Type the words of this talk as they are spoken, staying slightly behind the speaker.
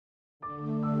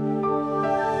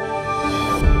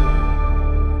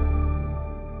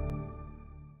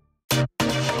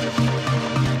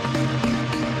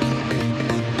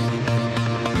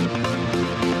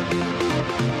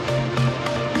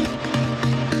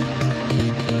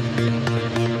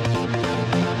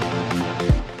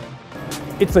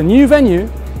It's a new venue,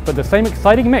 but the same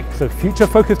exciting mix of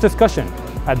future-focused discussion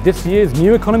at this year's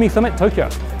New Economy Summit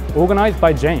Tokyo, organized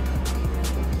by Jane.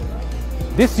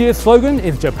 This year's slogan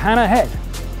is Japan Ahead.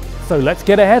 So let's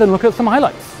get ahead and look at some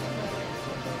highlights.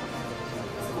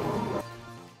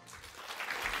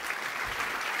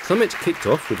 Summit kicked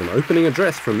off with an opening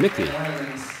address from Miki.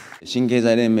 新経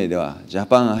済連盟ではジャ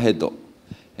パンアヘッド、こ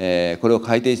れを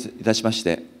改定いたしまし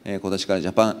て、今年からジ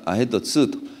ャパンアヘッド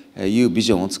2というビ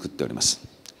ジョンを作っております。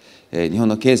日本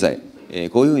の経済、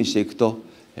こういうふうにしていくと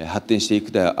発展していく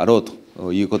であろう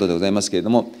ということでございますけれど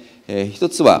も、一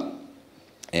つは、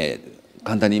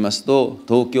簡単に言いますと、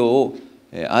東京を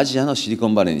アジアのシリコ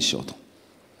ンバレーにしようと。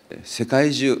世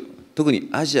界中、特に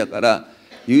アジアから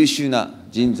優秀な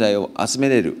人材を集め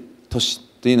れる都市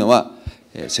というのは、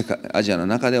アジアの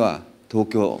中では東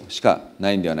京しか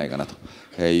ないんではないかな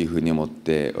というふうに思っ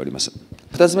ております。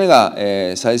2つ目が、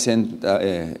最先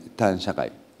端社会、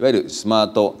いわゆるスマ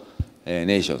ートネ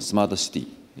ーション、スマートシテ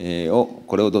ィ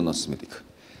これをどんどん進めていく。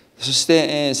そし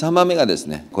て3番目がです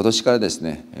ね、今年からです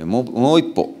ね、もう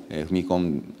一歩踏み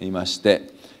込みまして、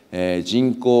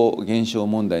人口減少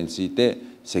問題について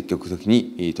積極的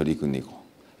に取り組んでいこ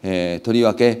う。とり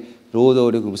わけ労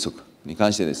働力不足に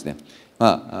関してですね、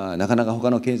なかなか他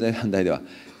の経済団体では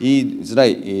言いづら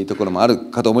いところもあ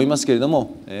るかと思いますけれど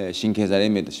も、新経済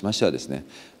連盟としましてはですね、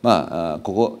こ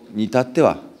こに至って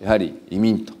はやはり移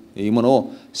民というもの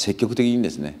を積極的にで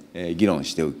すね、議論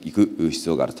していく必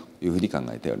要があるというふうに考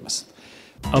えております。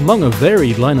Among a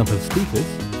varied lineup of speakers,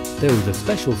 there was a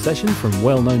special session from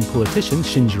well-known politician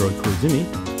Shinjiro Koizumi,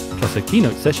 plus a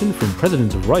keynote session from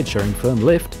president of ride-sharing firm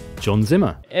Lyft, John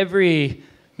Zimmer. Every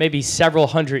maybe several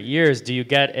hundred years do you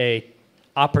get a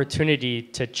opportunity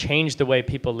to change the way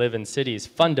people live in cities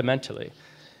fundamentally.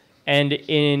 And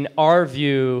in our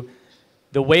view,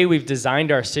 the way we've designed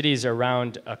our cities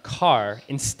around a car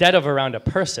instead of around a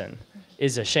person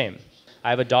is a shame. I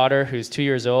have a daughter who's 2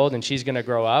 years old and she's going to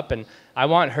grow up, and I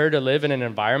want her to live in an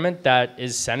environment that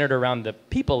is centered around the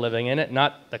people living in it,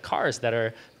 not the cars that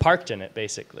are parked in it,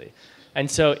 basically.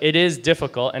 And so it is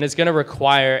difficult, and it's going to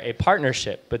require a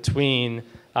partnership between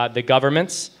the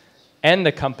governments and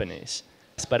the companies.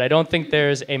 But I don't think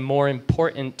there's a more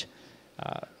important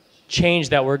change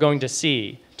that we're going to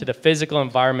see to the physical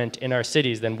environment in our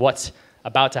cities than what's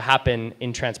about to happen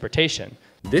in transportation.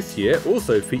 This year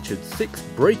also featured 6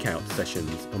 breakout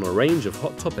sessions on a range of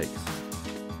hot topics.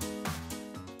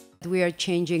 We are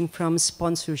changing from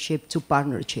sponsorship to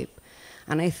partnership.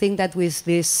 And I think that with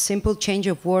this simple change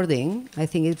of wording, I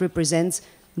think it represents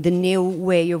the new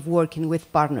way of working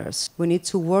with partners. We need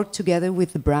to work together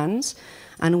with the brands,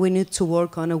 and we need to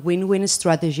work on a win-win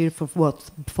strategy for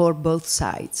both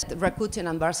sides. Rakuten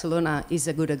and Barcelona is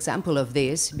a good example of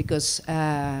this because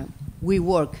we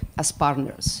work as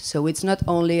partners. So it's not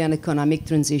only an economic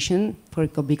transition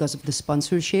because of the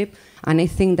sponsorship. And I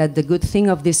think that the good thing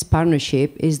of this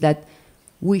partnership is that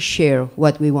we share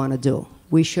what we want to do.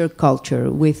 We share culture,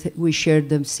 we share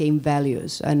the same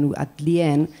values, and at the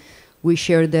end, we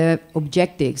share the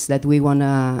objectives that we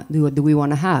wanna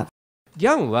have. ギ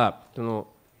ャンはその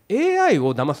AI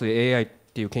を騙す AI っ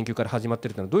ていう研究から始まって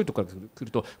るのはどういうところから来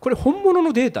ると、これ本物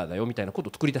のデータだよみたいなこと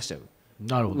を作り出しちゃ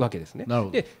うわけですね。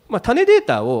で、種デー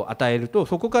タを与えると、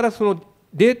そこからその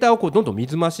データをこうどんどん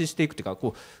水増ししていくというか、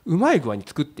こううまい具合に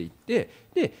作っていって、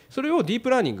でそれをディープ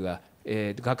ラーニングが、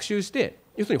学習して、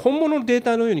要するに本物のデー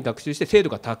タのように学習して精度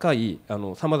が高い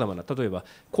さまざまな、例えば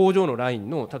工場のライン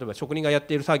の例えば職人がやっ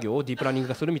ている作業をディープラーニング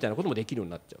化するみたいなこともできるよう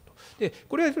になっちゃうと。で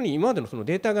これは要するに今までのその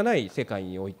データがない世界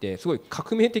においてすごい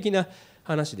革命的な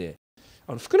話で、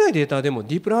少ないデータでも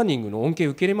ディープラーニングの恩恵を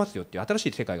受けれますよっていう新し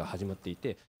い世界が始まってい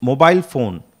て。Mobile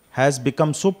phone has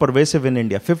become so pervasive in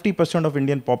India. 50% of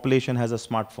Indian population has a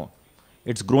smartphone.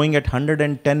 It's growing at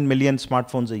 110 million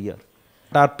smartphones a year.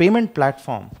 Our payment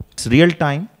platform, it's real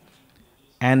time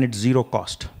and it's zero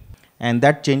cost. And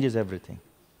that changes everything.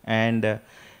 And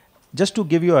just to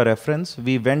give you a reference,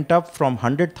 we went up from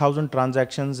 100,000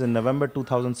 transactions in November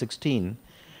 2016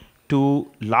 to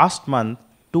last month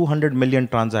 200 million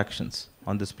transactions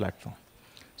on this platform.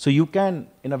 So you can,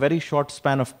 in a very short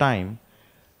span of time,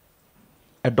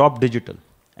 adopt digital.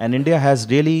 And India has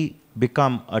really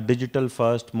become a digital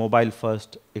first, mobile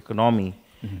first economy.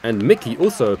 And Miki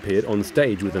also appeared on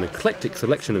stage with an eclectic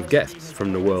selection of guests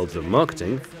from the worlds of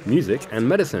marketing, music and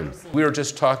medicine. We were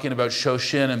just talking about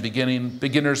Shoshin and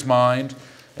beginner's mind,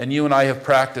 and you and I have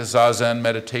practiced Zazen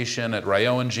meditation at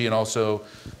Ryoanji and also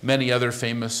many other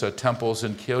famous temples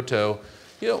in Kyoto.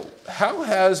 How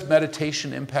has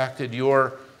meditation impacted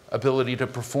your ability to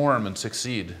perform and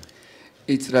succeed?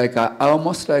 It's like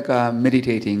almost like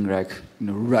meditating,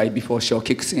 right before show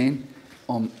kicks in.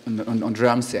 on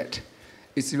drum set.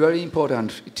 It's very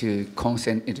important to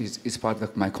concentrate. It's part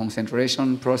of my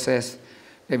concentration process,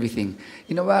 everything.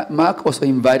 You know what? Mark also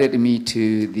invited me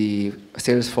to the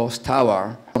Salesforce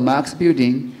Tower. Mark's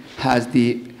building has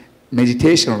the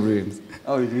meditation rooms.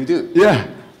 Oh, you do? Yeah.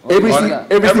 Every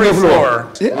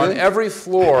floor. Yeah. On every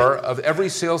floor of every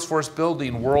Salesforce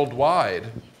building worldwide,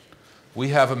 we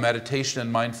have a meditation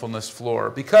and mindfulness floor.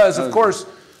 Because, of course,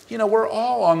 you know, we're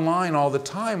all online all the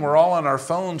time. We're all on our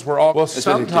phones. We're all, well,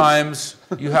 sometimes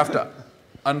you have to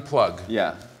unplug.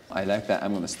 Yeah, I like that.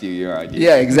 I'm going to steal your idea.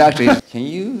 Yeah, exactly. Can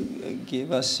you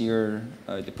give us your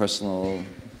the personal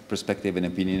perspective and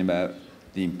opinion about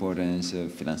the importance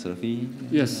of philanthropy?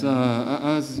 Yes,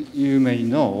 as you may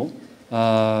know,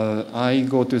 I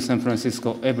go to San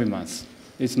Francisco every month.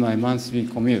 It's my monthly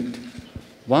commute.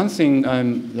 One thing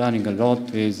I'm learning a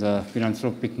lot is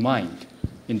philanthropic mind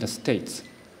in the States.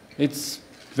 It's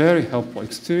very helpful,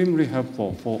 extremely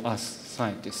helpful for us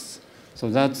scientists. So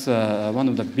that's one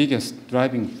of the biggest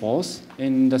driving force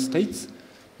in the States.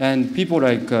 And people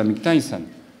like Mikitani-san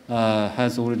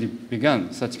has already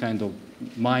begun such kind of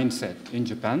mindset in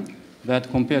Japan, but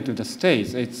compared to the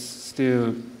States, it's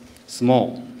still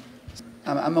small.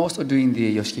 I'm also doing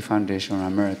the Yoshiki Foundation in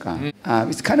America.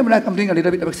 It's kind of like I'm doing a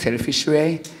little bit of a selfish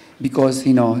way because,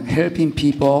 you know, helping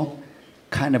people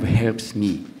kind of helps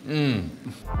me.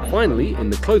 Finally, in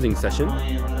the closing session,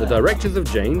 the directors of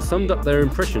Jane summed up their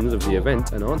impressions of the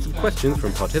event and answered questions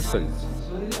from participants.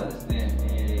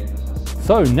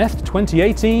 So, Nest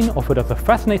 2018 offered us a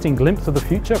fascinating glimpse of the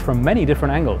future from many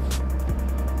different angles.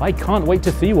 I can't wait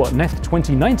to see what Nest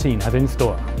 2019 has in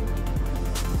store.